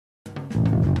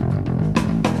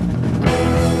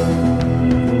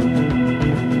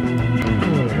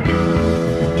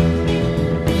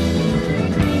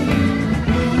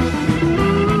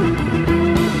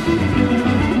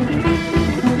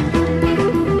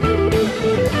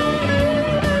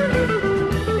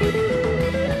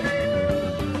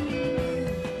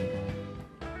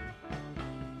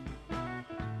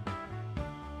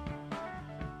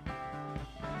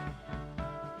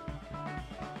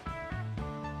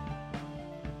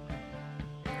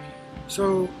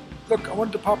So, look, I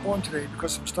wanted to pop on today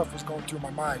because some stuff was going through my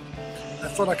mind. I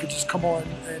thought I could just come on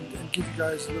and give you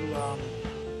guys a little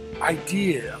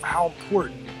idea of how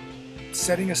important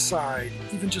setting aside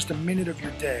even just a minute of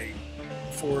your day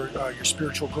for your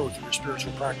spiritual growth or your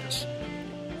spiritual practice.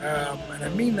 And I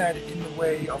mean that in the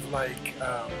way of like,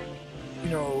 you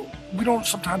know, we don't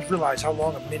sometimes realize how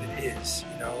long a minute is,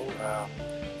 you know.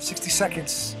 60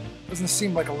 seconds doesn't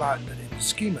seem like a lot in the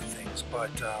scheme of things, but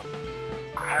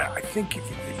I think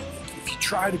if you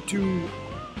try to do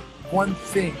one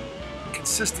thing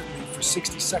consistently for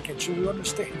 60 seconds, you'll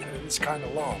understand that it is kind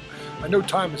of long. I know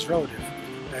time is relative,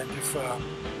 and if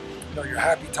you know, you're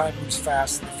happy, time moves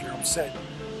fast, and if you're upset,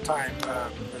 time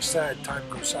or sad, time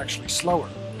goes actually slower.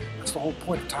 That's the whole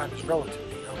point of time is relative,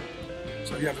 you know.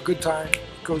 So you have a good time,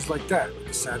 it goes like that.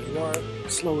 The sadder you are, the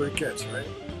slower it gets, right?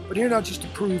 But here now, just to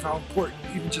prove how important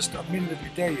even just a minute of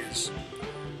your day is,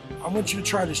 I want you to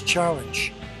try this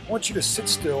challenge. I want you to sit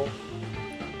still,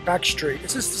 back straight.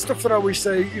 It's just the stuff that I always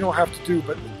say you don't have to do,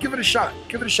 but give it a shot.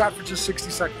 Give it a shot for just 60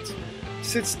 seconds.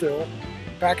 Sit still,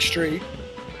 back straight.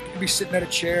 You could be sitting at a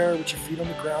chair with your feet on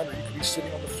the ground, or you could be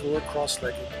sitting on the floor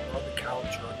cross-legged, or on the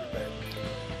couch, or on your bed.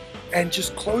 And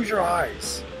just close your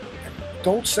eyes and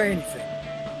don't say anything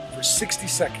for 60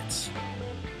 seconds.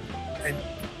 And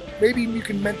maybe you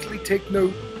can mentally take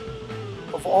note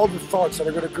of all the thoughts that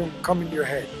are going to come into your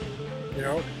head, you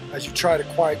know, as you try to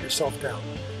quiet yourself down.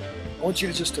 I want you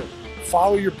to just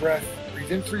follow your breath,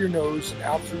 breathe in through your nose and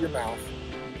out through your mouth,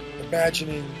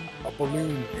 imagining a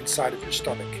balloon inside of your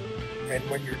stomach. And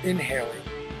when you're inhaling,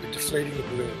 you're deflating the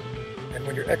balloon. And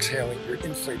when you're exhaling, you're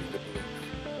inflating the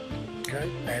balloon.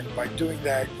 Okay? And by doing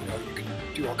that, you know, you can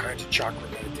do all kinds of chakra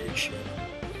meditation.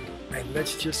 And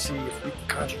let's just see if we can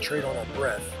concentrate on our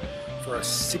breath for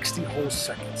 60 whole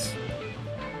seconds.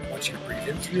 I want you to breathe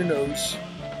in through your nose.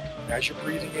 And as you're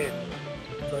breathing in,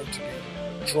 you're going to be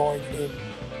drawing in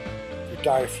your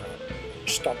diaphragm, your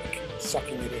stomach,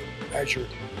 sucking it in as you're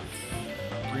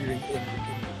breathing in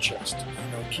your chest.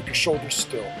 You know, keep your shoulders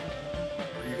still.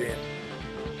 Breathe in,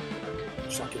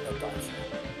 sucking that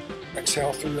diaphragm.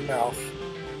 Exhale through your mouth.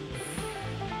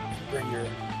 And bring your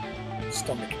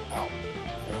stomach out,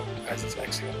 you know, as it's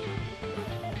exhaling.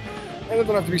 And it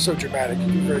don't have to be so dramatic. You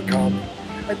can be very calm.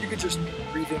 And you can just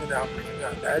breathe in and out, breathe in and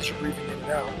out. And as you're breathing in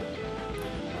and out,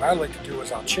 what I like to do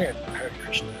is I'll chant Hare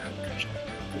Krishna, Hare Krishna,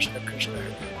 Krishna Krishna,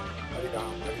 Hare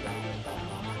Ram, Hare Ram, Ram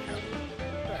Ram,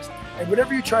 Hare Ram. And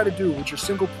whatever you try to do with your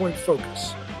single point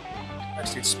focus,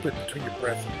 actually it's split between your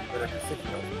breath and whatever you're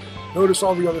thinking of. Notice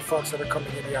all the other thoughts that are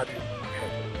coming in and out of your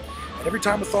head. And every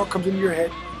time a thought comes into your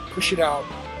head, push it out,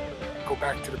 go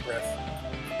back to the breath.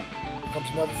 Here comes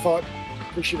another thought,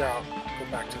 push it out, go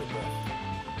back to the breath.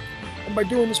 And by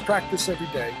doing this practice every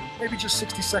day, maybe just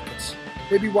 60 seconds,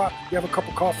 maybe while you have a cup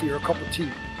of coffee or a cup of tea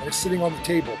and it's sitting on the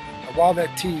table, and while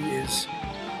that tea is,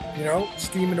 you know,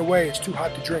 steaming away, it's too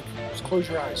hot to drink, just close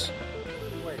your eyes.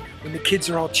 When the kids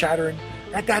are all chattering,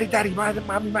 daddy, daddy, mommy,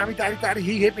 mommy, daddy, daddy,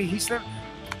 he hit me, he slipped.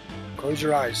 Close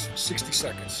your eyes, 60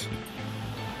 seconds.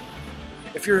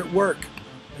 If you're at work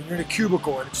and you're in a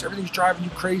cubicle and everything's driving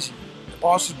you crazy, the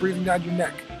boss is breathing down your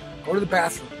neck, go to the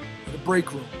bathroom or the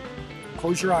break room.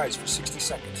 Close your eyes for 60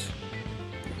 seconds.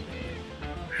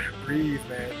 Breathe,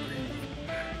 man,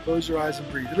 breathe. Close your eyes and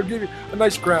breathe. It'll give you a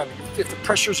nice grounding. If the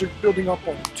pressures are building up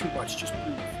on you too much, just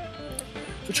breathe.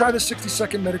 So try the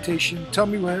 60-second meditation. Tell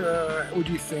me what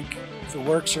do you think, if it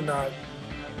works or not.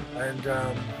 And,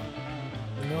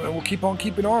 you know, and we'll keep on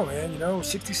keeping on, man. You know,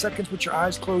 60 seconds with your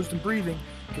eyes closed and breathing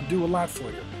can do a lot for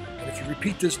you. And if you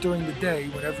repeat this during the day,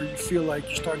 whenever you feel like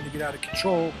you're starting to get out of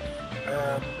control,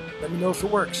 let me know if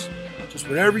it works. Just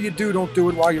whatever you do, don't do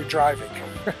it while you're driving.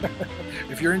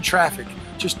 If you're in traffic,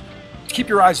 just keep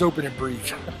your eyes open and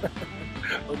breathe.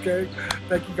 Okay?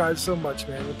 Thank you guys so much,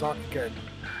 man. We'll talk again.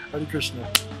 Hare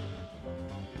Krishna.